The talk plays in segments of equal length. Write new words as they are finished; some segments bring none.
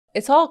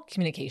It's all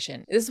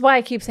communication. This is why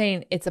I keep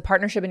saying it's a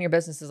partnership in your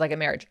business is like a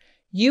marriage.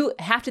 You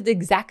have to do the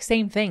exact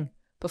same thing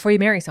before you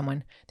marry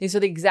someone. These are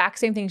the exact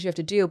same things you have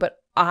to do. But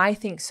I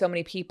think so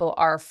many people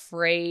are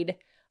afraid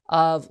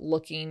of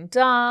looking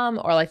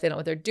dumb or like they don't know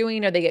what they're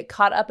doing, or they get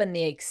caught up in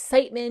the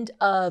excitement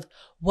of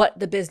what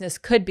the business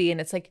could be. And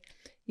it's like,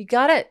 you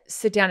got to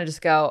sit down and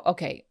just go,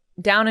 okay,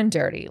 down and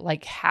dirty.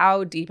 Like,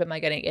 how deep am I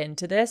getting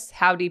into this?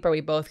 How deep are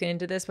we both getting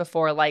into this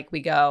before like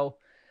we go,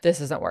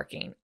 this isn't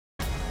working?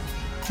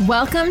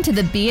 Welcome to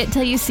the Be It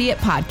Till You See It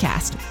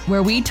podcast,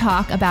 where we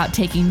talk about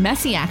taking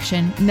messy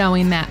action,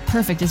 knowing that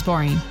perfect is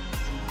boring.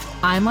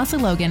 I'm Leslie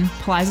Logan,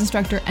 Pilates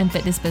instructor and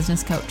fitness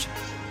business coach.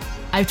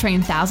 I've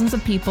trained thousands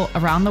of people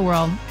around the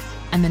world,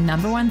 and the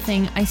number one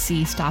thing I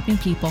see stopping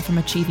people from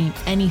achieving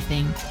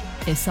anything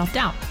is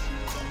self-doubt.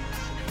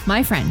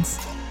 My friends,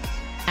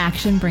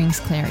 action brings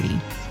clarity,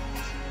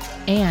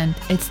 and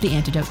it's the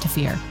antidote to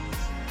fear.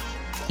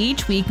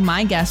 Each week,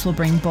 my guests will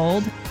bring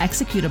bold,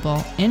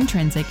 executable,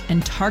 intrinsic,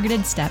 and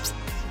targeted steps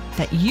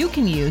that you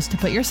can use to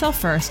put yourself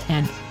first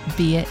and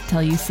be it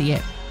till you see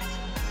it.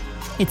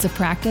 It's a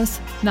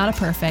practice, not a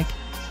perfect.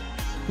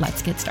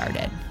 Let's get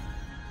started.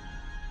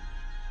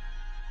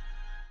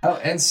 Oh,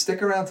 and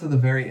stick around to the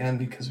very end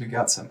because we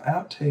got some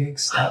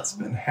outtakes that's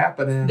been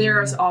happening.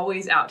 There's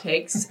always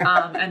outtakes,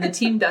 and the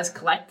team does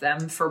collect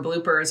them for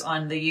bloopers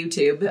on the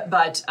YouTube,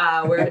 but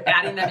we're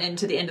adding them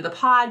into the end of the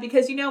pod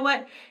because you know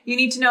what? You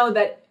need to know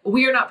that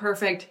we are not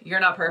perfect. You're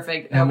not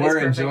perfect. And we're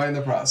enjoying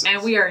the process.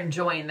 And we are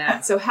enjoying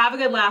that. So have a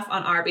good laugh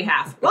on our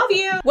behalf. Love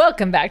you.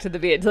 Welcome back to the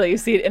Be It Till You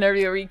See It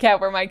interview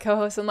recap, where my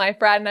co-host in life,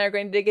 Brad, and I are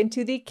going to dig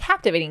into the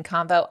captivating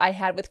convo I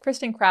had with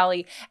Kristen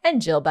Crowley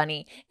and Jill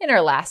Bunny in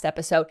our last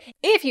episode.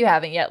 If you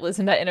haven't yet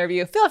listened to that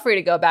interview, feel free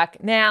to go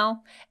back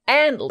now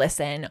and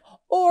listen,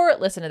 or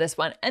listen to this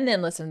one and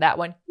then listen to that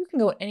one. You can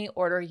go in any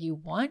order you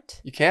want.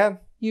 You can.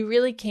 You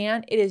really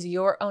can. It is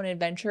your own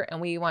adventure,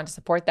 and we want to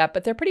support that.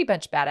 But they're pretty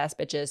much badass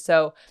bitches,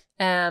 so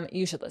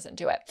you should listen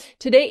to it.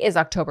 Today is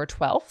October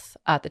 12th.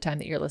 At the time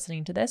that you're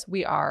listening to this,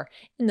 we are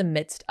in the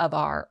midst of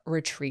our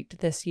retreat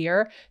this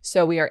year.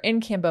 So we are in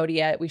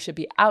Cambodia. We should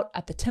be out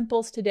at the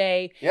temples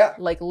today. Yeah.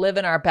 Like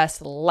living our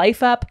best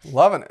life up.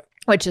 Loving it.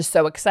 Which is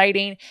so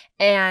exciting.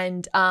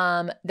 And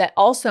that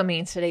also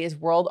means today is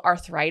World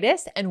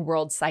Arthritis and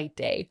World Sight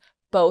Day.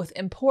 Both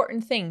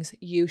important things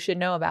you should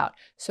know about.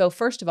 So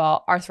first of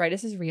all,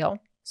 arthritis is real.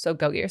 So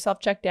go get yourself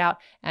checked out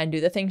and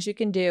do the things you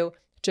can do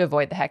to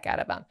avoid the heck out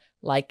of them,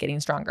 like getting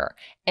stronger.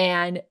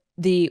 And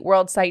the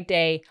World Sight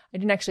Day, I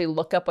didn't actually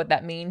look up what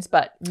that means,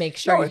 but make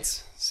sure. No,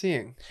 it's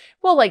seeing.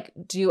 Well, like,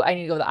 do I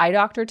need to go to the eye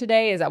doctor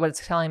today? Is that what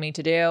it's telling me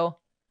to do?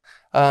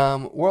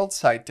 World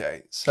Sight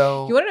Day.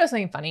 So you want to know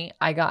something funny?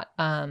 I got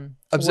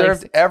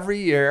observed every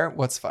year.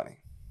 What's funny?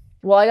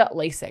 Well, I got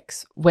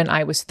LASIK when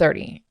I was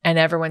 30, and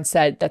everyone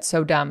said that's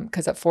so dumb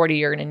because at 40,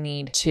 you're going to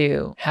need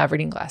to have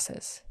reading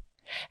glasses.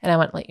 And I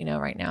want to let you know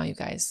right now, you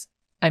guys,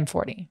 I'm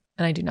 40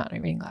 and I do not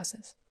need reading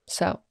glasses.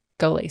 So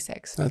go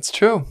LASIK. That's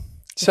true.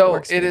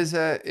 So it is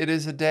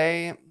a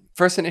day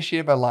first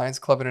initiated by Lions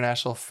Club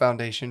International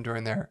Foundation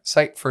during their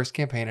Sight First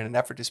campaign in an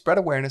effort to spread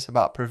awareness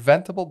about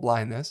preventable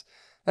blindness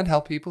and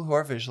help people who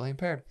are visually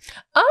impaired.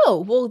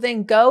 Oh, well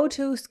then go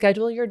to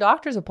schedule your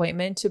doctor's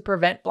appointment to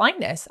prevent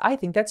blindness. I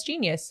think that's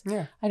genius.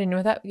 Yeah. I didn't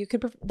know that you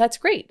could. That's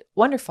great.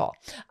 Wonderful.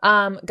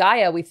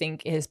 Gaia, we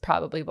think, is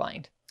probably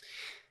blind.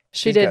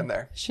 She did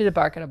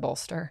bark at a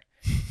bolster.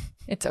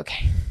 It's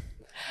okay.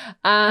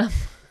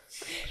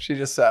 She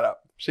just sat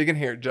up. She can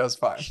hear just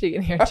fine.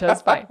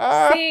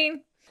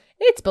 Seeing.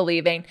 It's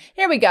believing.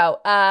 Here we go.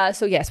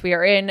 So yes, we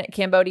are in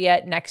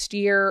Cambodia next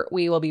year.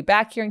 We will be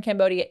back here in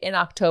Cambodia in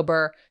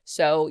October.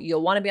 So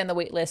you'll want to be on the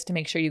wait list to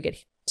make sure you get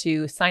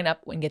to sign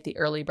up and get the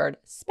early bird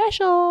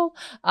special.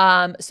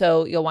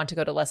 So you'll want to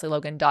go to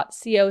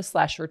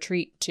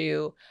leslielogan.co/retreat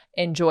to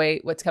enjoy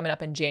what's coming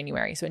up in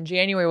January. So in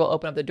January, we'll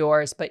open up the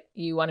doors, but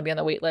you want to be on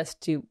the wait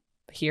list to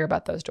hear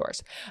about those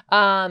doors.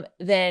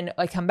 Then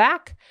I come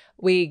back.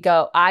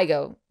 I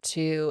go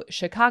to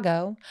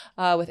Chicago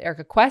with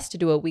Erica Quest to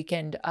do a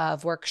weekend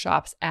of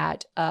workshops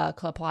at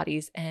Club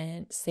Pilates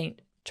and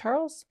St.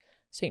 Charles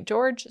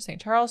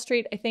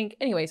Street, I think.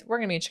 Anyways, we're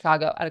going to be in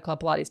Chicago at a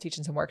Club Pilates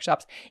teaching some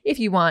workshops. If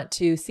you want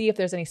to see if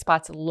there's any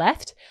spots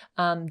left,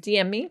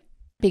 DM me,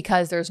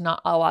 because there's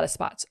not a lot of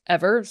spots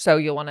ever. So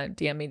you'll want to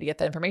DM me to get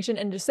that information.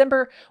 In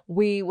December,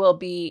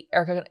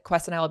 Erica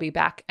Quest and I will be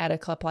back at a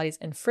Club Pilates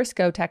in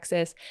Frisco,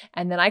 Texas.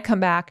 And then I come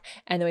back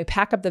and then we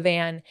pack up the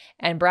van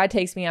and Brad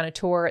takes me on a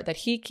tour that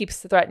he keeps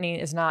threatening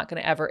is not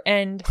going to ever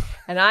end.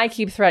 And I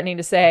keep threatening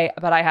to say,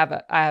 but I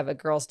have a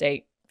girl's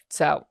date.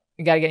 So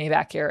you got to get me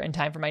back here in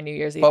time for my New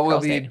Year's Eve. But we'll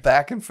be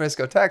back in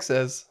Frisco,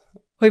 Texas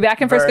We'll be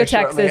back in Frisco, very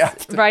shortly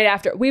Texas, right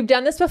after. We've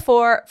done this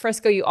before.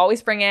 Frisco, you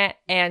always bring it.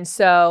 And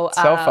so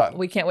fun.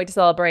 We can't wait to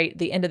celebrate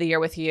the end of the year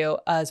with you,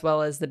 as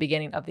well as the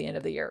beginning of the end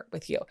of the year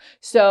with you.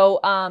 So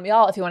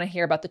y'all, if you want to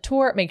hear about the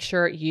tour, make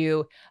sure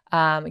you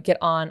get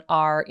on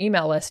our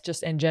email list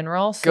just in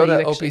general. So go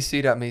to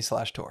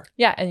opc.me/tour.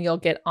 Yeah, and you'll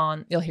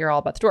hear all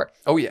about the tour.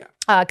 Oh, yeah.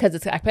 Because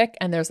it's epic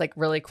and there's like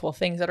really cool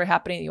things that are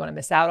happening that you want to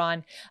miss out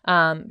on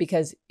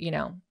because,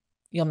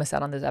 you'll miss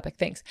out on those epic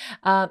things.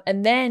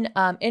 And then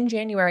in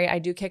January, I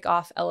do kick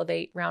off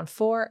Elevate Round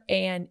 4.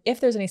 And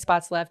if there's any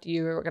spots left,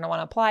 you're going to want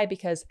to apply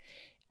because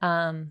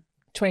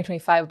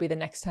 2025 will be the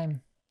next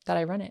time that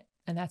I run it.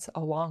 And that's a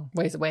long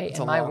ways away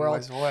in my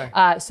world.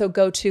 So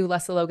go to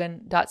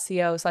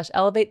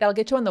leslielogan.co/elevate. That'll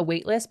get you on the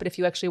wait list. But if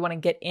you actually want to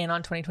get in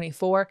on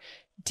 2024,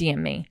 DM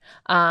me.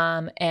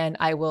 And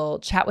I will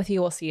chat with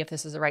you. We'll see if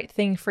this is the right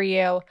thing for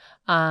you.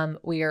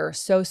 We are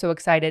so, so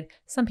excited.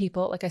 Some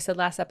people, like I said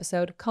last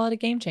episode, call it a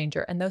game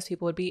changer. And those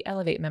people would be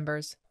Elevate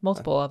members,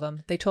 multiple of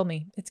them. They told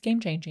me it's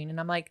game changing. And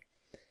I'm like,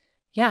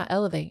 yeah,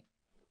 Elevate,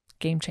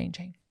 game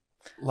changing.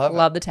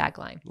 Love the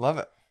tagline. Love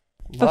it.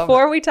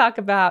 Before we talk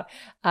about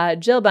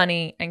Jill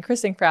Bunny and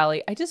Kristen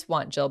Crowley, I just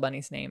want Jill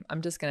Bunny's name.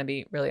 I'm just going to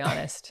be really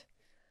honest.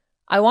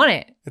 I want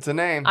it. It's a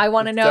name. I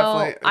want to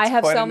know. I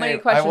have so many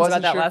questions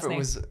about that last name.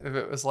 If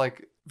it was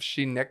like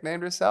she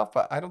nicknamed herself,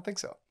 but I don't think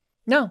so.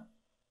 No,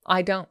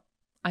 I don't.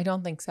 I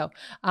don't think so.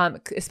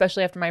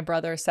 Especially after my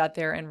brother sat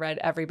there and read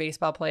every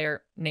baseball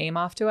player name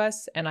off to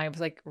us. And I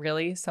was like,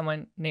 really?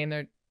 Someone named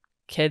their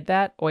kid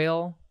that?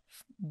 Oil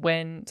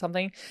win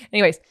something?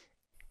 Anyways.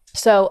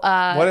 So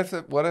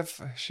what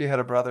if she had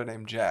a brother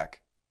named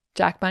Jack?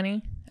 Jack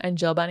Bunny and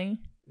Jill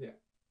Bunny? Yeah.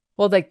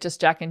 Well, like just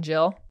Jack and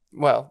Jill?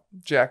 Well,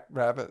 Jack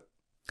Rabbit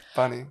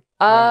Bunny.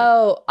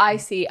 Oh, Rabbit. I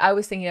see. I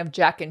was thinking of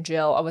Jack and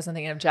Jill. I wasn't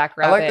thinking of Jack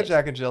Rabbit. I like the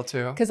Jack and Jill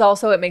too. Because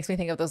also it makes me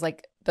think of those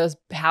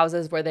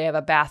houses where they have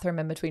a bathroom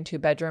in between two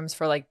bedrooms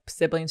for like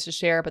siblings to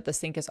share, but the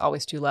sink is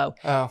always too low.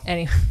 Oh.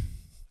 Anyway.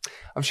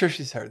 I'm sure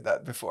she's heard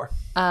that before.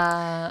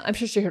 I'm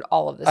sure she heard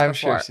all of this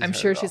before. I'm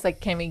sure she's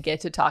like, can we get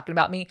to talking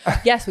about me?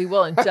 Yes, we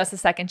will in just a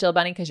second, Jill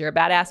Bunny, because you're a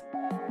badass.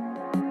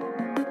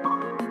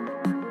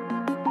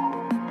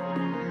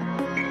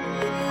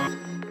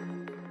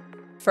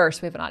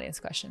 First, we have an audience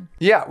question.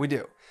 Yeah, we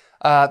do.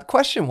 The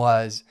question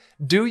was,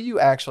 do you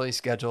actually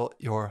schedule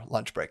your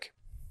lunch break?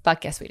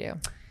 Fuck yes, we do.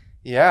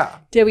 Yeah.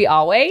 Did we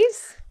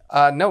always?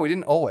 No, we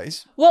didn't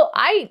always. Well,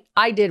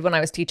 I did when I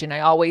was teaching.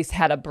 I always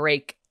had a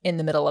break in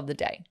the middle of the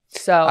day.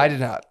 So I did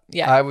not.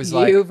 Yeah. I was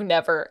you've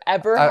never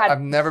ever had. I've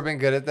never been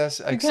good at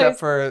this except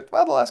for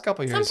the last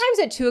couple of years. Sometimes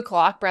at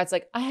 2:00, Brad's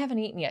like, I haven't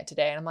eaten yet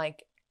today. And I'm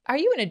like, are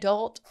you an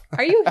adult?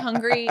 Are you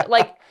hungry?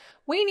 Like,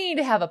 we need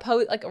to have a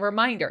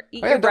reminder.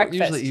 Eat your breakfast. I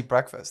don't usually eat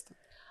breakfast.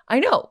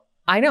 I know.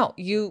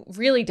 You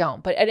really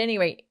don't. But at any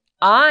rate,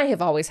 I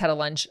have always had a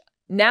lunch.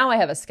 Now I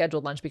have a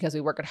scheduled lunch because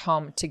we work at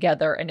home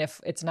together. And if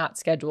it's not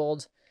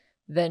scheduled,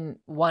 then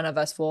one of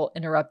us will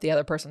interrupt the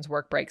other person's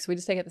work break. So we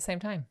just take it at the same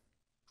time.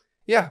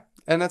 Yeah.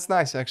 And that's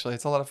nice, actually.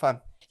 It's a lot of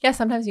fun. Yeah.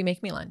 Sometimes you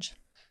make me lunch.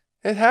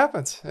 It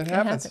happens. It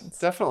happens.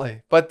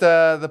 Definitely. But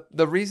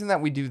the reason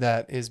that we do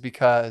that is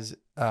because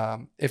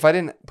if I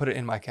didn't put it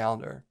in my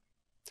calendar,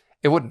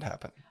 it wouldn't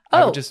happen.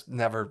 I would just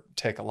never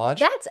take a lunch.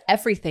 That's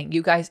everything,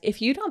 you guys.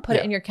 If you don't put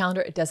it in your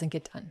calendar, it doesn't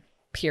get done.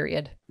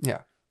 Period.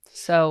 Yeah.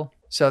 So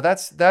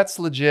that's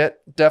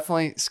legit.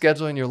 Definitely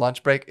scheduling your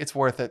lunch break. It's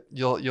worth it.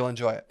 You'll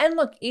enjoy it. And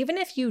look, even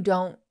if you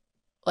don't,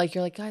 like,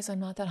 you're like, guys, I'm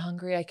not that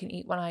hungry. I can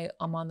eat when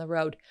I'm on the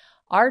road.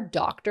 Our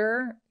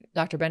doctor,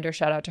 Dr. Bender,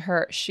 shout out to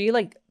her. She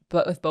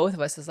but with both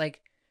of us is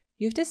like,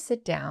 you have to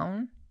sit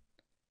down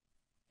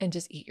and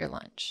just eat your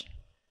lunch.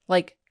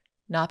 Like,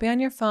 not be on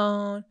your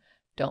phone.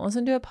 Don't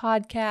listen to a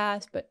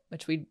podcast,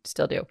 which we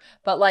still do.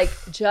 But like,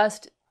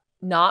 just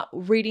not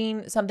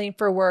reading something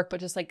for work, but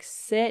just like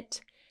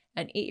sit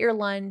and eat your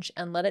lunch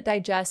and let it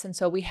digest. And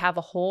so we have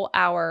a whole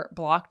hour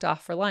blocked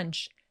off for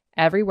lunch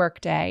every work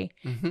day.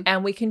 Mm-hmm.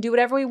 And we can do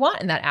whatever we want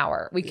in that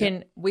hour. We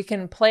can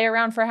play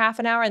around for half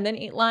an hour and then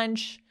eat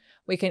lunch.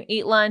 We can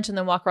eat lunch and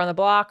then walk around the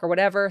block or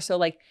whatever. So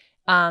like,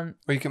 or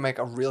you can make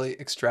a really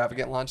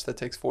extravagant lunch that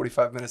takes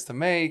 45 minutes to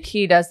make.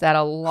 He does that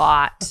a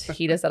lot.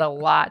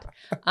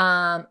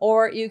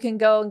 Or you can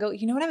go,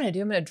 you know what I'm going to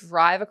do? I'm going to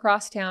drive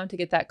across town to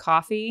get that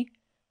coffee.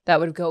 That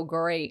would go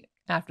great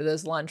after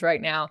this lunch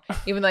right now,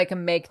 even though I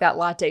can make that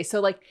latte. So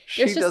like,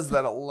 she does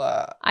that a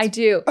lot. I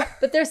do,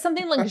 but there's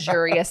something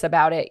luxurious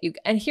about it.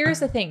 And here's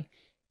the thing.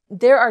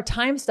 There are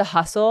times to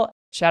hustle,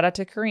 shout out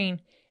to Kareen,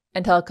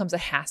 until it becomes a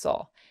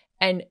hassle.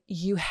 And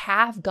you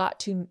have got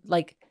to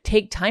like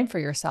take time for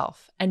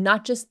yourself, and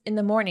not just in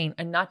the morning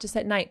and not just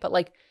at night, but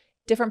like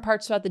different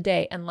parts throughout the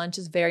day. And lunch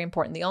is very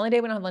important. The only day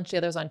we don't have lunch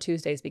together is on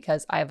Tuesdays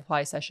because I have a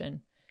Pilates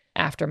session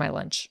after my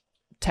lunch,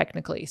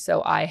 technically.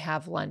 So I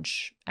have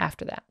lunch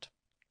after that.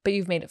 But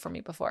you've made it for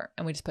me before,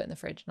 and we just put it in the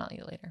fridge and I'll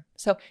eat it later.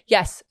 So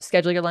yes,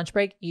 schedule your lunch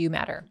break. You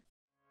matter.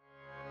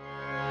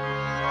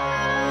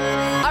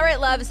 All right,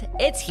 loves,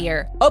 it's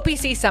here.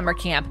 OPC Summer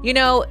Camp. You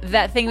know,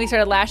 that thing we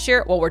started last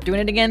year? Well, we're doing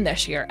it again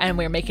this year, and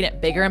we're making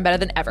it bigger and better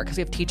than ever because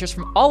we have teachers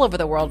from all over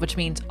the world, which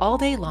means all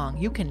day long,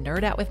 you can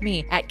nerd out with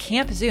me at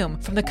Camp Zoom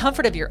from the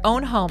comfort of your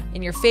own home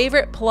in your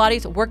favorite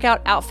Pilates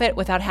workout outfit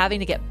without having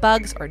to get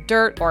bugs or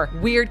dirt or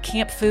weird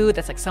camp food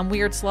that's like some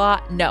weird slaw.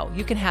 No,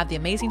 you can have the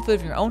amazing food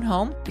from your own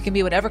home. You can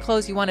be whatever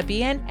clothes you want to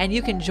be in, and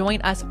you can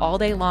join us all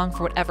day long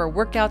for whatever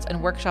workouts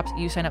and workshops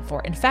you sign up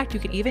for. In fact, you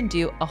can even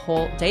do a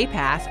whole day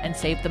pass and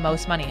save the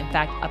most money. In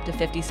fact, up to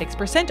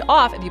 56%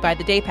 off if you buy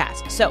the day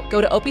pass. So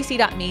go to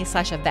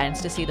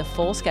opc.me/events to see the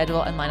full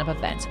schedule and lineup of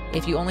events.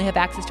 If you only have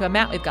access to a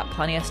mat, we've got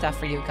plenty of stuff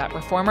for you. We've got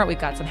Reformer. We've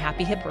got some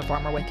Happy Hip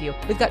Reformer with you.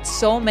 We've got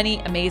so many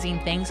amazing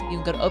things.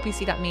 You can go to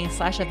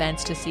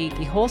opc.me/events to see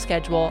the whole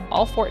schedule,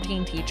 all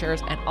 14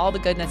 teachers, and all the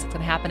goodness that's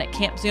going to happen at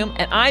Camp Zoom.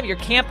 And I'm your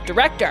camp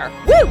director.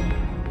 Woo!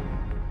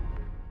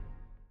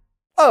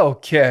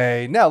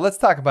 Okay, now let's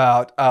talk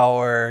about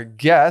our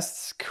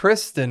guests,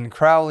 Kristen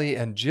Crowley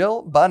and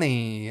Jill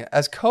Bunny.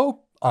 As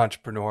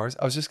co-entrepreneurs,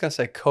 I was just going to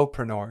say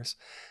co-preneurs.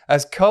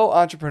 As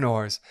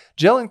co-entrepreneurs,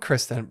 Jill and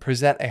Kristen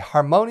present a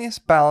harmonious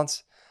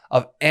balance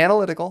of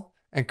analytical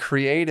and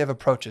creative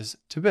approaches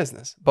to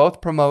business. Both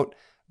promote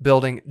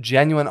building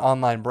genuine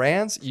online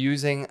brands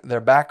using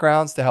their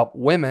backgrounds to help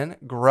women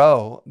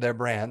grow their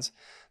brands.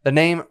 The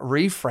name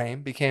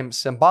Reframe became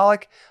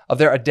symbolic of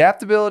their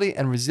adaptability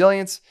and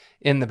resilience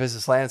in the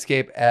business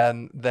landscape,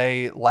 and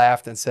they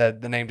laughed and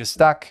said the name just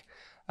stuck,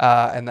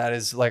 and that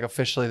is like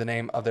officially the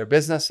name of their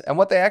business. And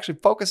what they actually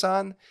focus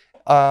on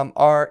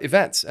are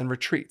events and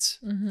retreats.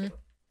 Mm-hmm.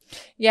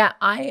 Yeah,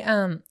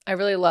 I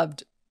really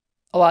loved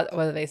a lot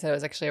what they said. It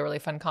was actually a really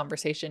fun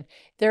conversation.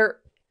 They're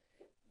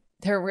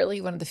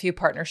really one of the few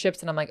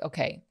partnerships, and I'm like,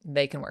 okay,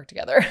 they can work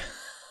together.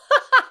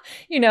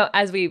 You know,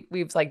 as we've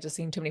like just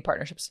seen too many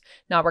partnerships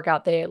not work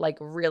out. They like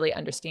really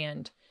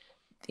understand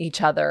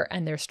each other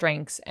and their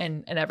strengths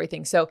and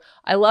everything. So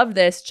I love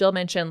this. Jill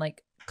mentioned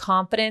like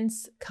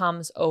confidence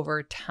comes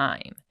over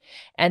time,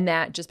 and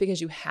that just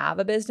because you have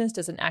a business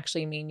doesn't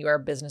actually mean you are a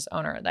business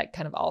owner. That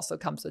kind of also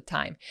comes with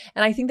time.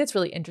 And I think that's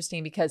really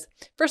interesting because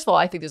first of all,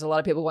 I think there's a lot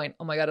of people going,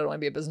 oh my God, I don't want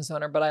to be a business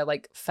owner, but I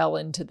like fell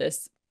into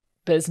this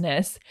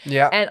business.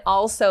 Yeah. And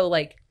also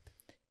like,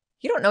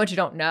 you don't know what you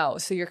don't know.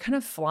 So you're kind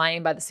of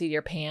flying by the seat of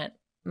your pants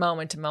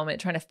moment to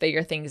moment, trying to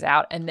figure things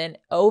out. And then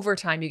over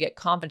time you get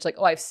confidence, like,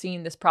 oh, I've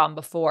seen this problem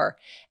before.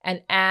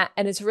 And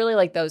it's really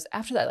like those,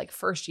 after that, like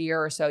first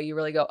year or so, you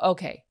really go,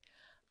 okay,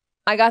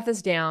 I got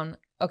this down.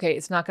 Okay.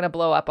 It's not going to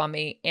blow up on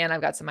me. And I've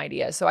got some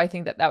ideas. So I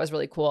think that was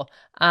really cool.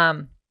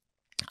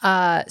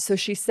 So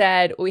she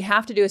said, what we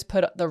have to do is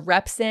put the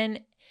reps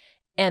in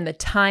and the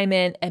time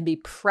in and be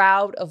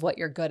proud of what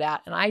you're good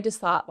at. And I just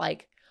thought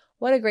like,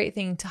 what a great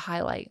thing to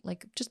highlight.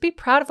 Like, just be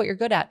proud of what you're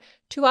good at.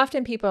 Too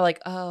often people are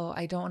like, oh,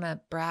 I don't want to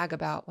brag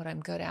about what I'm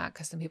good at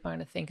because then people are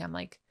going to think I'm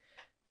like,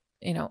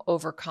 you know,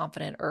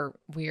 overconfident or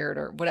weird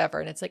or whatever.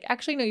 And it's like,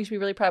 actually, no, you should be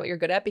really proud of what you're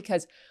good at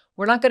because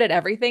we're not good at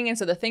everything. And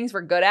so the things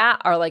we're good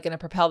at are like going to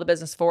propel the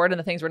business forward. And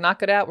the things we're not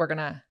good at, we're going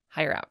to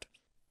hire out.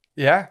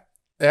 Yeah.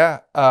 Yeah.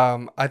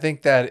 I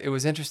think that it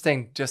was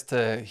interesting just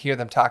to hear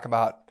them talk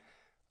about,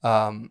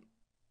 you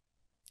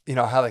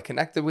know, how they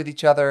connected with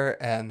each other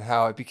and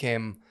how it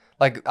became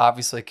like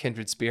obviously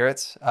kindred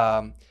spirits.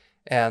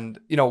 And,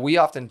 you know, we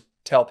often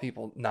tell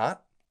people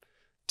not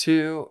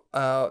to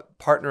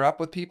partner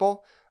up with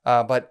people.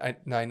 But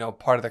I know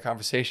part of the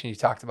conversation, you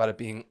talked about it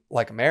being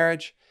like a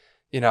marriage,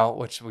 you know,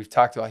 which we've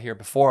talked about here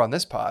before on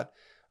this pod.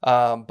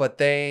 But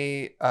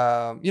they,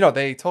 you know,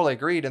 they totally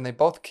agreed, and they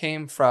both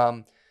came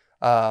from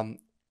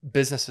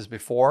businesses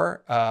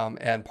before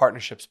and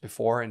partnerships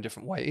before in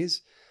different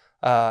ways.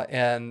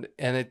 And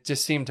it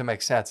just seemed to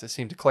make sense. It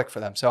seemed to click for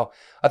them. So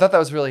I thought that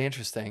was really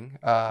interesting.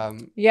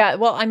 Yeah.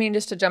 Well, I mean,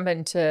 just to jump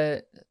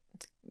into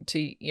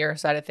your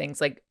side of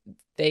things, like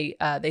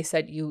they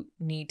said you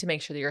need to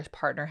make sure that your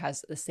partner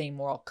has the same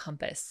moral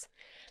compass.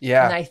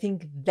 Yeah. And I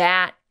think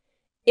that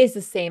is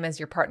the same as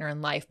your partner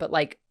in life, but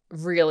like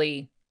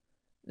really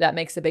that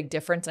makes a big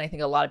difference. And I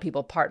think a lot of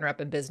people partner up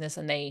in business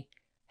and they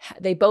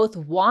both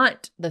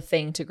want the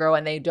thing to grow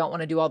and they don't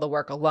want to do all the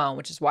work alone,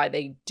 which is why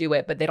they do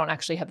it, but they don't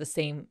actually have the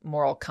same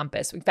moral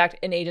compass. In fact,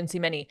 in Agency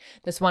Mini,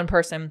 this one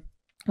person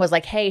was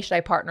like, hey, should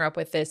I partner up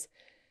with this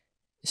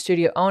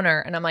studio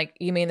owner? And I'm like,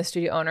 you mean the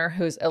studio owner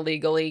who's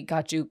illegally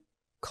got you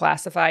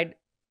classified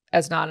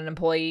as not an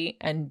employee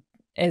and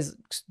is,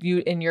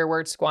 you, in your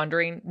words,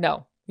 squandering?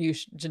 No, you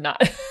should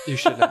not. You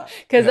should not.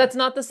 Because that's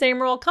not the same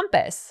moral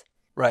compass.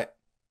 Right.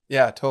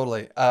 Yeah,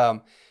 totally.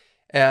 When,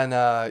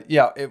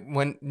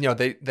 you know,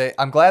 they,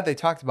 I'm glad they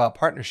talked about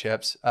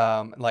partnerships,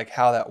 like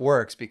how that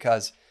works,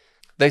 because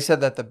they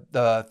said that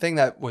the thing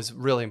that was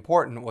really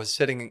important was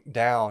sitting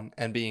down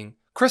and being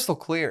crystal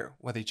clear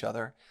with each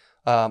other,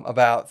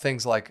 about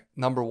things like,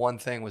 number one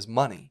thing was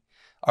money.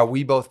 Are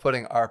we both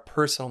putting our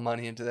personal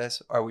money into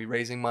this? Are we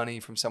raising money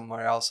from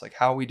somewhere else? Like,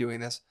 how are we doing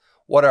this?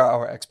 What are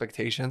our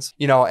expectations?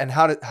 You know, and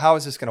how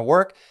is this going to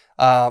work?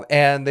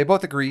 And they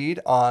both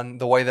agreed on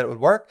the way that it would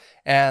work,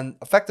 and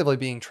effectively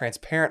being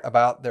transparent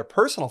about their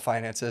personal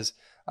finances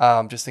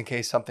just in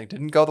case something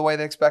didn't go the way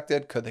they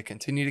expected. Could they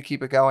continue to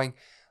keep it going?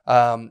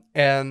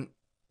 And,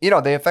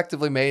 they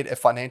effectively made a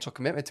financial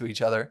commitment to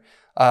each other.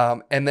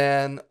 And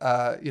then,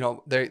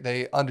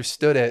 they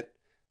understood it.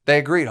 They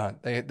agreed on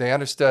it. They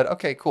understood,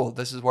 okay, cool,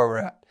 this is where we're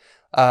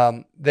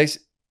at.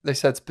 They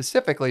said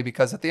specifically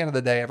because at the end of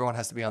the day, everyone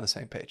has to be on the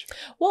same page.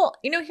 Well,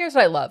 here's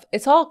what I love.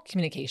 It's all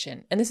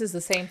communication. And this is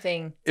the same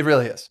thing. It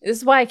really is. This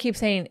is why I keep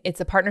saying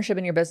it's a partnership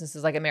in your business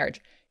is like a marriage.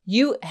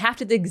 You have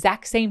to do the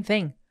exact same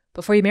thing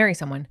before you marry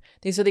someone.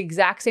 These are the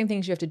exact same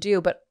things you have to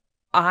do. But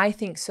I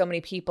think so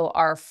many people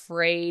are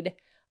afraid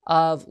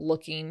of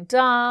looking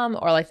dumb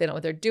or like they don't know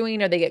what they're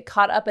doing, or they get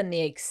caught up in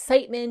the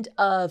excitement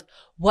of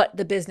what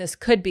the business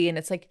could be. And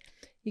it's like,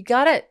 you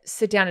got to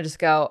sit down and just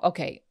go,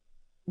 okay,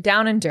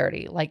 down and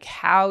dirty. Like,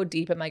 how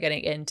deep am I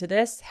getting into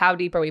this? How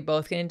deep are we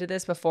both getting into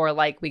this before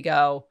like we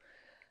go,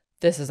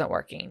 this isn't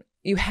working?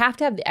 You have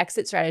to have the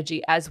exit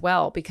strategy as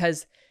well,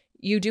 because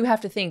you do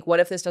have to think, what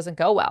if this doesn't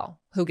go well?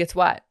 Who gets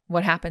what?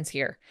 What happens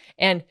here?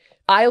 And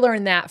I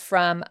learned that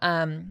from,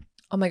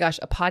 oh my gosh,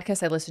 a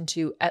podcast I listened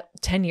to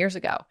 10 years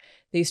ago.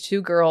 These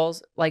two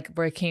girls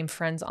became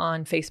friends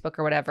on Facebook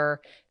or whatever.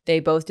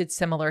 They both did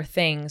similar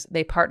things.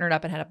 They partnered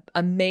up and had an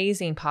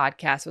amazing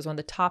podcast. It was one of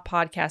the top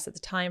podcasts at the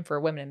time for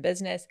women in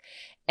business.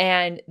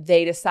 And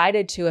they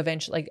decided to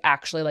eventually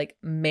actually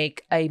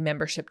make a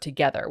membership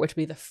together, which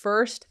would be the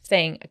first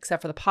thing,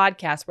 except for the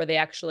podcast, where they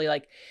actually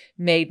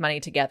made money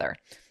together.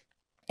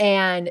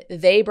 And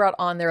they brought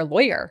on their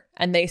lawyer,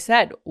 and they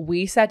said,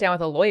 we sat down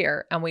with a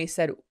lawyer and we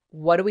said,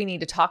 what do we need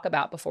to talk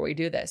about before we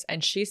do this?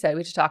 And she said, we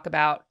have to talk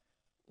about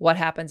what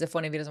happens if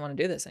one of you doesn't want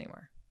to do this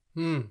anymore.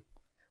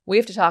 We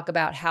have to talk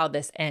about how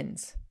this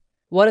ends.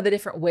 What are the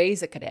different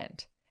ways it could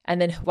end?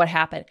 And then what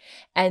happened?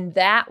 And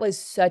that was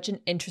such an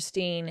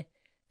interesting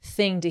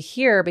thing to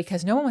hear,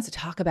 because no one wants to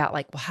talk about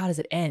well, how does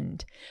it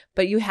end?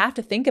 But you have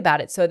to think about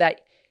it so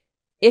that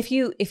if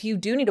you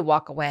do need to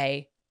walk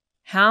away,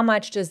 how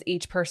much does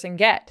each person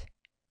get?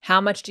 How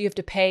much do you have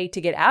to pay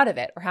to get out of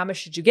it? Or how much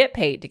should you get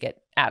paid to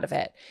get out of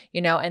it?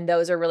 And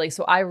those are really,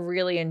 so I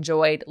really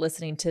enjoyed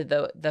listening to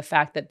the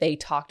fact that they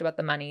talked about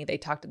the money.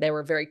 They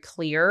were very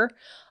clear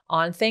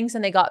on things,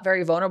 and they got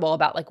very vulnerable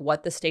about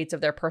what the states of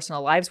their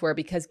personal lives were,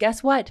 because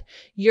guess what?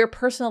 Your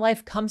personal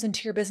life comes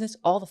into your business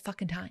all the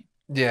fucking time.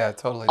 Yeah,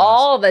 totally.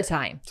 All the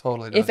time.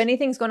 Totally does. If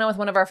anything's going on with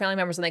one of our family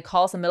members and they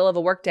call us in the middle of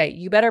a work day,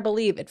 you better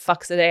believe it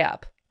fucks the day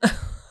up.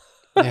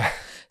 Yeah.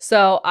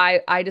 So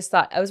I just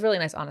thought it was a really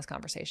nice, honest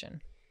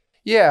conversation.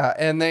 Yeah,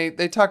 and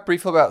they talked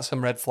briefly about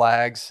some red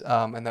flags,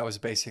 and that was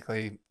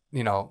basically,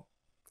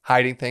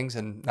 hiding things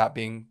and not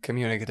being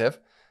communicative,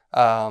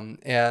 or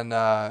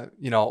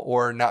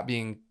not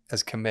being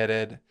as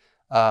committed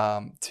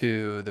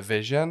to the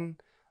vision,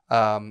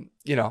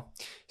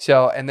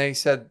 So, and they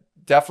said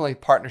definitely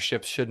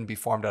partnerships shouldn't be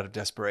formed out of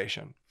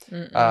desperation.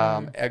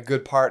 A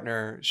good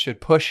partner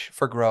should push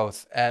for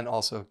growth and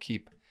also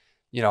keep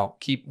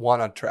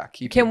one on track.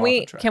 Can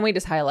we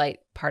just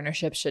highlight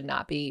partnerships should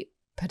not be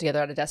put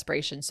together out of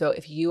desperation? So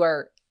if you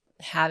are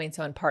having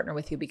someone partner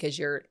with you because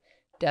you're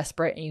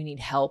desperate and you need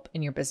help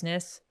in your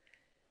business,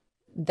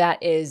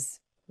 that is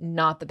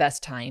not the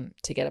best time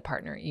to get a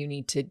partner. You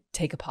need to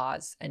take a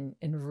pause and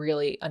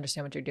really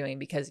understand what you're doing,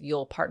 because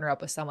you'll partner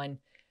up with someone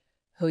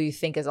who you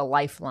think is a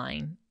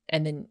lifeline,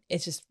 and then it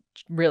just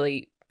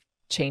really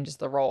changes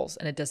the roles,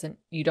 and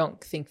you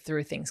don't think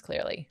through things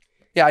clearly.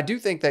 Yeah, I do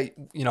think that,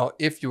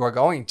 if you are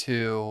going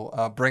to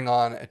bring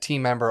on a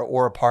team member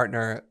or a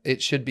partner,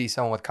 it should be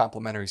someone with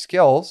complementary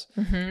skills,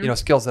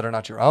 skills that are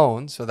not your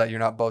own, so that you're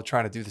not both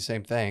trying to do the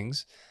same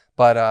things.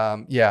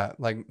 But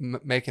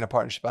making a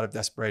partnership out of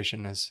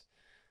desperation is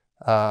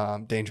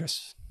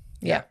dangerous.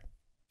 Yeah.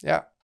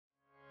 Yeah.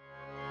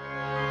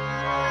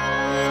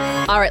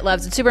 All right,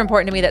 loves, it's super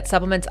important to me that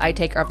supplements I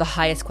take are of the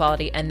highest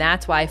quality, and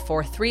that's why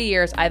for 3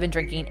 years I've been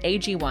drinking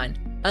AG1.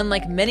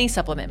 Unlike many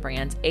supplement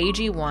brands,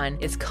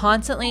 AG1 is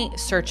constantly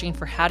searching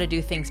for how to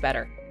do things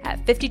better.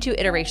 At 52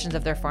 iterations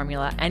of their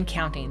formula and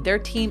counting, their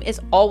team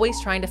is always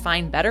trying to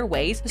find better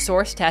ways to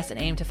source, test,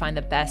 and aim to find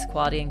the best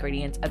quality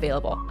ingredients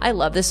available. I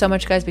love this so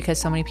much, guys,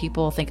 because so many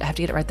people think I have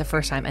to get it right the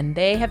first time, and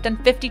they have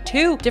done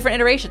 52 different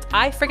iterations.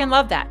 I freaking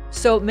love that.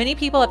 So many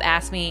people have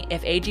asked me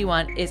if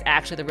AG1 is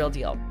actually the real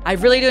deal. I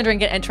really do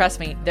drink it, and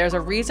trust me, there's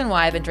a reason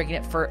why I've been drinking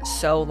it for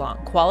so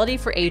long. Quality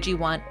for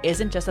AG1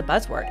 isn't just a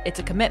buzzword. It's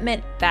a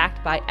commitment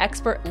backed by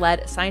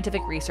expert-led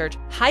scientific research,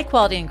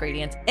 high-quality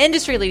ingredients,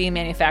 industry-leading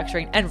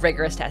manufacturing, and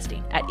rigorous testing.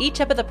 At each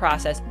step of the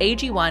process,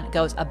 AG1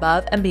 goes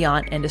above and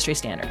beyond industry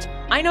standards.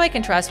 I know I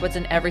can trust what's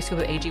in every scoop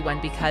of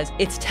AG1 because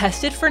it's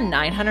tested for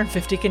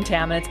 950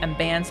 contaminants and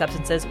banned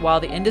substances,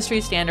 while the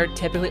industry standard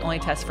typically only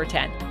tests for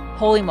 10.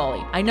 Holy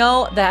moly. I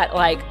know that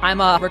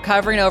I'm a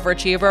recovering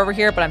overachiever over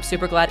here, but I'm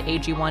super glad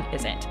AG1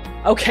 isn't.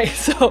 Okay,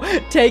 so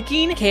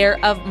taking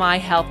care of my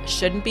health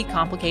shouldn't be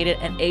complicated,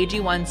 and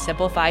AG1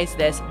 simplifies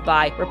this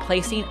by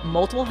replacing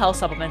multiple health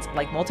supplements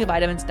like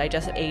multivitamins,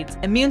 digestive aids,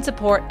 immune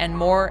support, and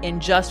more in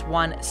just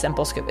one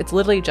simple scoop. It's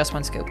literally just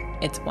one scoop.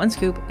 It's one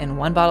scoop in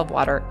one bottle of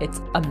water.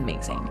 It's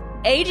amazing.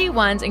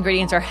 AG1's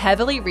ingredients are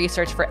heavily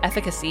researched for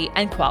efficacy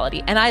and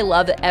quality, and I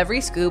love that every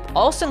scoop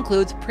also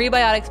includes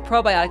prebiotics,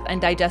 probiotics, and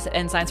digestive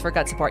enzymes for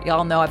gut support.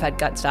 Y'all know I've had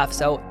gut stuff,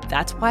 so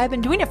that's why I've been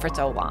doing it for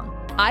so long.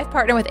 I've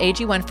partnered with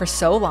AG1 for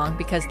so long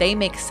because they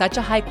make such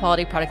a high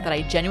quality product that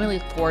I genuinely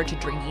look forward to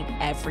drinking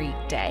every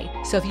day.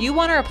 So if you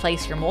want to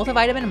replace your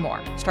multivitamin and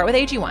more, start with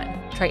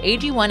AG1. Try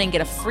AG1 and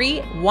get a free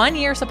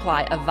 1-year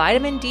supply of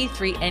vitamin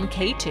D3 and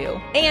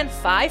K2 and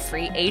 5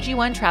 free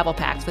AG1 travel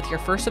packs with your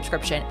first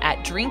subscription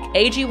at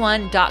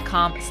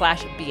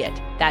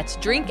drinkag1.com/beit. That's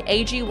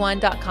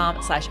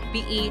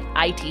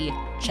drinkag1.com/BEIT.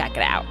 Check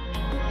it out.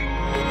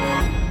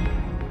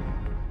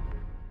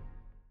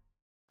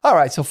 All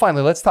right, so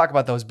finally, let's talk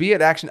about those Be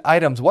It action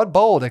items. What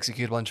bold,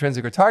 executable,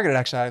 intrinsic, or targeted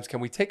action items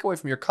can we take away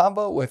from your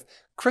combo with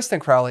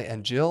Kristen Crowley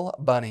and Jill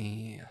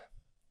Bunny?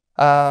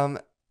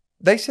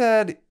 They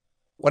said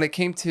when it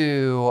came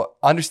to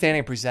understanding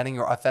and presenting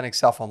your authentic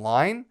self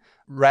online,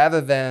 rather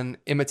than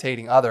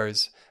imitating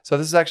others. So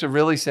this is actually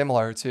really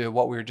similar to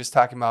what we were just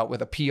talking about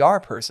with a PR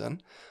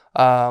person.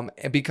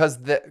 Because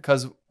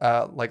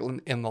like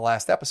in the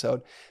last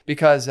episode,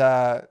 because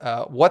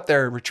what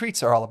their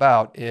retreats are all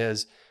about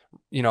is,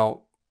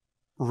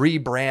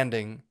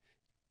 rebranding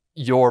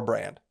your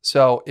brand.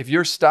 So if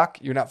you're stuck,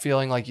 you're not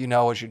feeling like you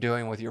know what you're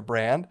doing with your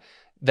brand,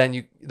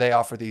 then they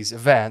offer these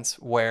events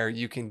where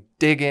you can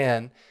dig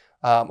in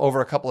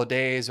over a couple of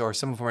days, or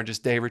some of them are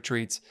just day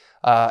retreats,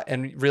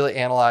 and really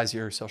analyze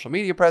your social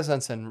media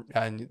presence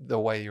and the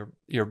way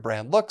your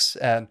brand looks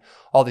and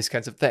all these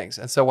kinds of things.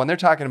 And so when they're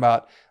talking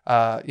about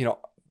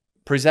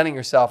presenting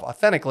yourself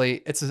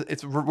authentically,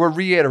 we're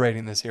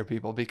reiterating this here,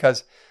 people,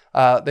 because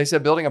they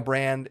said building a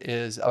brand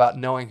is about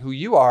knowing who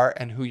you are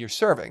and who you're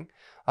serving,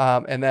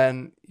 and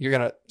then you're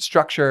going to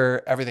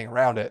structure everything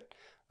around it,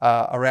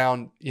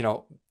 around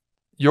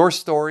your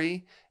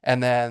story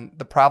and then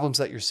the problems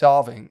that you're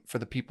solving for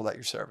the people that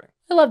you're serving.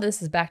 I love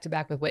this is back to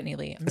back with Whitney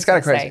Lee. It's kind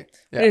of crazy.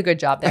 You did a good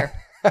job there.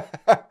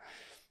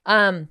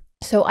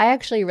 So I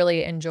actually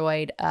really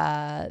enjoyed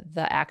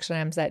the action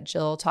items that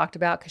Jill talked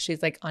about, because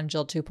she's like on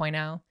Jill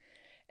 2.0.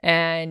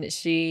 And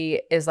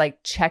she is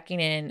like checking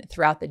in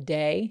throughout the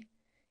day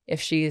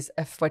if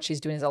what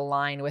she's doing is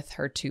aligned with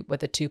the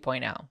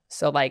 2.0.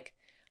 So like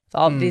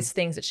all these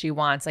things that she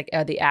wants, like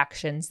are the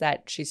actions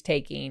that she's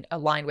taking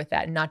aligned with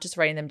that, and not just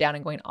writing them down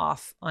and going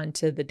off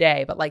onto the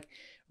day, but like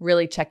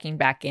really checking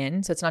back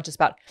in. So it's not just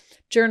about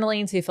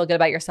journaling so you feel good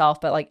about yourself,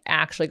 but like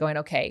actually going,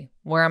 okay,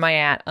 where am I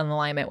at in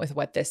alignment with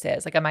what this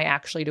is? Like, am I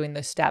actually doing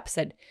those steps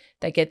that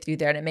get through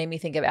there? And it made me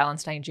think of Alan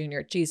Stein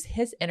Jr. Geez,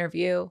 his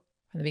interview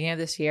from the beginning of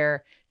this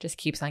year just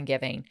keeps on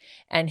giving.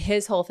 And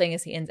his whole thing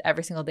is he ends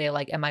every single day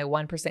like, am I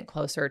 1%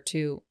 closer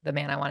to the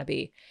man I want to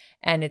be?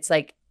 And it's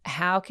like,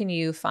 how can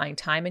you find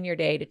time in your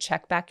day to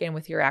check back in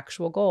with your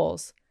actual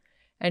goals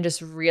and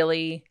just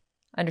really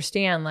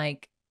understand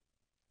like,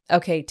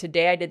 okay,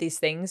 today I did these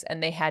things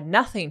and they had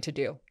nothing to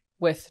do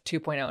with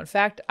 2.0. In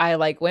fact, I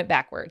like went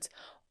backwards.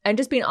 And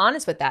just being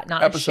honest with that,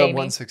 not episode shaming.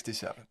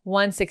 167.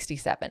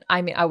 167.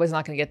 I mean, I was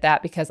not going to get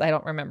that because I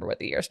don't remember what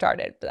the year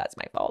started, but that's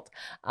my fault.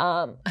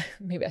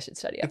 Maybe I should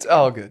study it. It's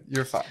all good.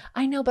 You're fine.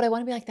 I know, but I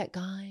want to be like that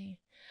guy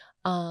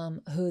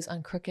who's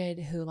on Crooked,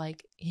 who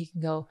like he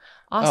can go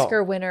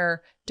Oscar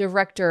winner,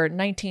 director,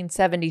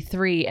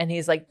 1973, and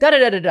he's like da da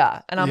da da da,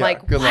 and I'm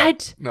like, what?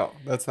 Luck. No,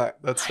 that's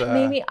not. That's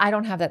maybe I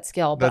don't have that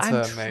skill, but I'm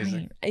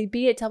amazing. Trying.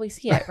 Be it till we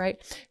see it,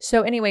 right?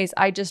 So, anyways,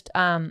 I just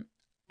I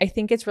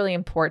think it's really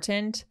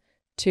important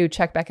to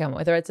check back in,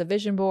 whether it's a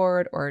vision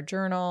board or a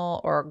journal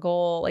or a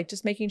goal, like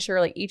just making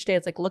sure like each day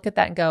it's like look at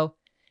that and go,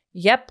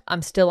 yep,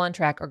 I'm still on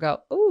track, or go,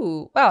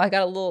 ooh, wow, I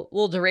got a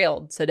little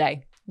derailed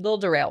today,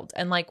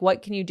 and like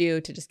what can you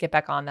do to just get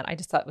back on that? I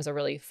just thought it was a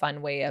really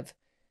fun way of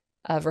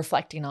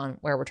reflecting on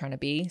where we're trying to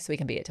be so we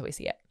can be it till we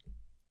see it.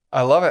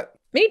 I love it.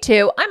 Me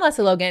too. I'm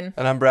Leslie Logan.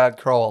 And I'm Brad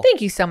Kroll.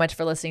 Thank you so much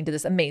for listening to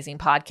this amazing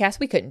podcast.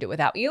 We couldn't do it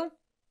without you.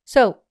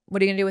 So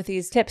what are you going to do with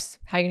these tips?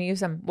 How are you going to use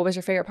them? What was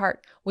your favorite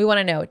part? We want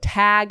to know.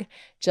 Tag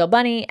Jill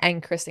Bunny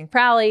and Kristen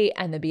Crowley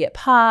and the Be It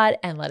Pod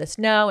and let us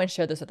know, and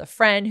share this with a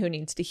friend who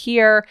needs to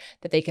hear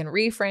that they can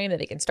reframe, that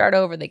they can start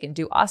over, they can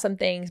do awesome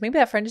things. Maybe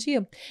that friend is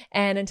you.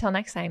 And until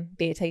next time,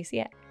 be it till you see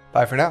it.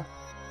 Bye for now.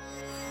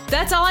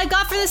 That's all I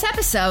got for this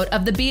episode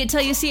of the Be It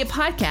Till You See It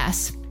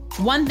podcast.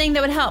 One thing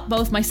that would help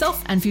both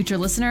myself and future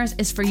listeners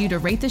is for you to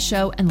rate the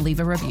show and leave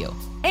a review.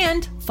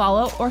 And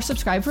follow or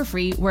subscribe for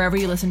free wherever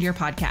you listen to your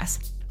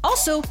podcasts.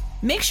 Also,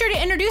 make sure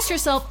to introduce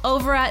yourself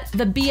over at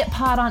the Be It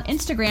Pod on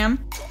Instagram.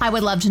 I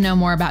would love to know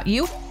more about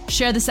you.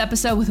 Share this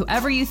episode with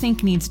whoever you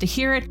think needs to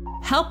hear it.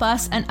 Help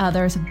us and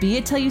others be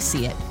it till you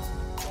see it.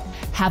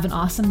 Have an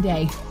awesome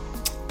day.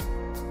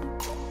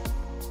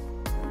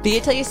 Be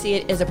It Till You See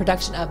It is a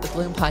production of the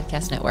Bloom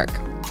Podcast Network.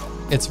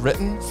 It's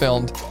written,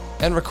 filmed,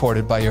 and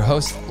recorded by your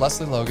host,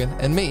 Leslie Logan,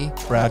 and me,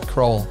 Brad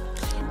Kroll.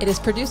 It is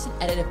produced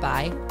and edited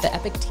by the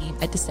epic team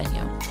at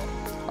Disenyo.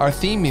 Our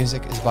theme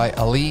music is by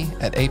Ali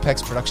at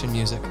Apex Production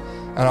Music,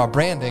 and our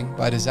branding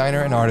by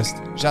designer and artist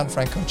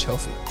Gianfranco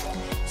Cioffi.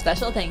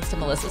 Special thanks to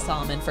Melissa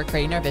Solomon for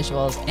creating our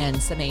visuals and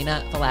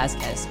Samena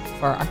Velazquez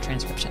for our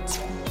transcriptions.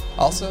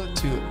 Also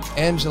to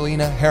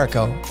Angelina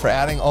Herrico for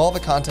adding all the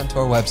content to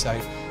our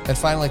website. And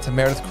finally to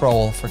Meredith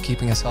Crowell for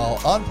keeping us all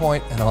on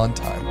point and on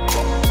time.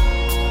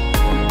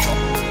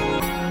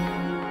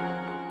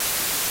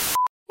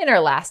 In our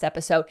last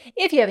episode,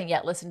 if you haven't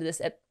yet listened to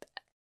that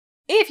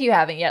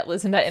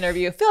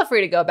interview, feel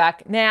free to go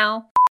back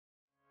now.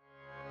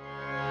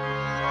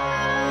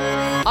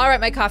 All right,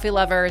 my coffee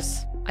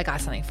lovers, I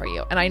got something for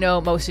you. And I know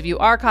most of you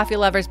are coffee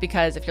lovers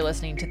because if you're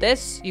listening to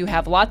this, you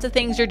have lots of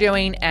things you're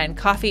doing, and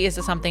coffee is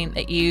something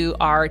that you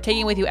are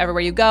taking with you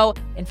everywhere you go.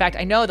 In fact,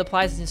 I know the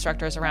Pilates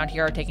instructors around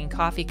here are taking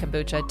coffee,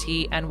 kombucha,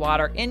 tea, and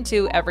water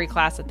into every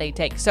class that they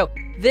take. So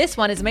this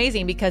one is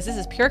amazing because this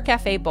is Pure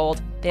Cafe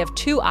Bold. They have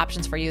two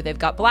options for you. They've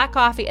got black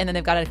coffee and then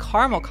they've got a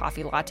caramel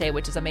coffee latte,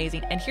 which is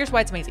amazing. And here's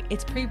why it's amazing.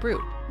 It's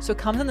pre-brewed. So it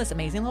comes in this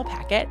amazing little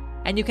packet,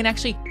 and you can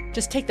actually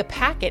just take the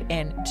packet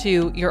in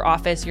to your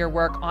office, your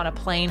work, on a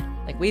plane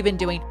like we've been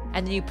doing.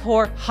 And then you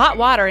pour hot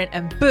water in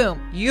and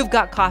boom, you've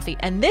got coffee.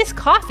 And this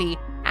coffee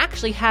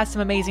actually has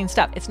some amazing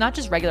stuff. It's not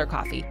just regular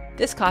coffee.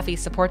 This coffee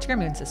supports your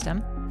immune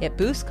system. It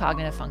boosts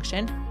cognitive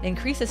function, it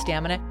increases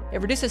stamina,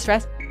 it reduces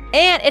stress,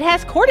 and it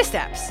has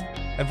cordyceps.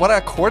 And what are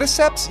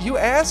cordyceps, you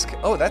ask?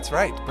 Oh, that's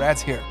right.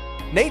 Brad's here.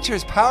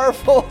 Nature's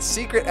powerful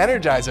secret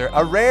energizer,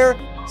 a rare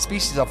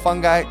species of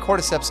fungi.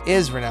 Cordyceps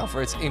is renowned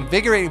for its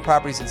invigorating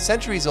properties and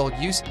centuries-old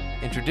use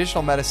in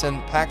traditional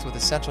medicine, packed with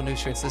essential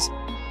nutrients. This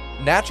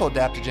natural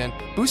adaptogen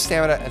boosts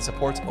stamina and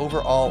supports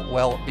overall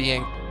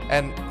well-being.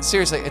 And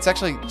seriously, it's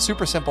actually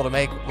super simple to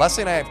make.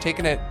 Leslie and I have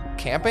taken it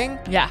camping.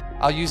 Yeah.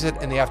 I'll use it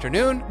in the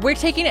afternoon. We're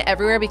taking it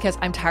everywhere because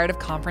I'm tired of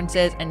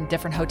conferences and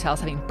different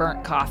hotels having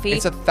burnt coffee.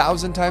 It's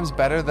 1,000 times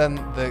better than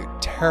the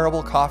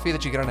terrible coffee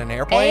that you get on an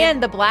airplane.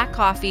 And the black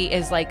coffee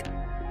is like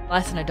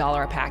less than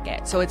 $1 a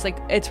packet. So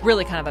it's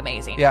really kind of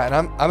amazing. Yeah, and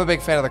I'm a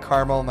big fan of the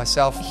caramel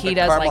myself. He the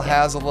does caramel like it.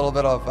 has a little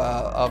bit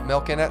of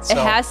milk in it. So. It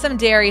has some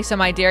dairy, so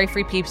my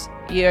dairy-free peeps,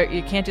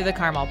 you can't do the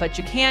caramel, but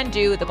you can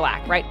do the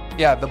black, right?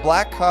 Yeah, the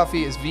black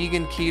coffee is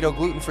vegan, keto,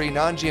 gluten-free,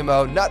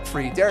 non-GMO,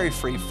 nut-free,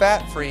 dairy-free,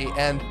 fat-free,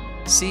 and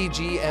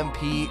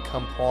CGMP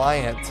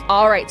compliant.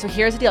 All right, so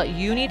here's the deal.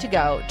 You need to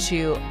go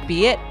to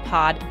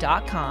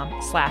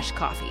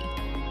beitpod.com/coffee.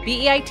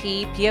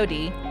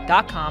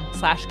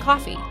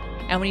 beitpod.com/coffee.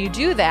 And when you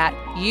do that,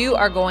 you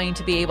are going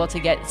to be able to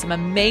get some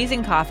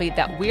amazing coffee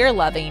that we're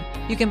loving.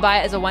 You can buy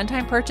it as a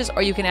one-time purchase,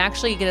 or you can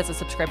actually get it as a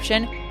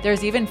subscription.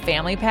 There's even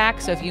family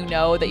packs. So if you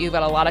know that you've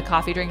got a lot of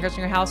coffee drinkers in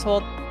your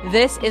household,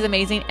 this is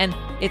amazing. And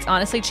it's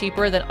honestly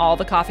cheaper than all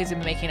the coffees we've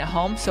been making at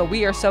home. So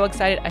we are so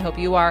excited. I hope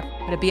you are.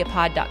 Go to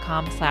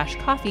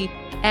beitpod.com/coffee.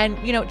 And,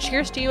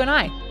 cheers to you and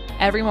I.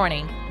 Every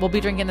morning, we'll be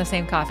drinking the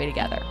same coffee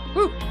together.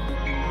 Woo!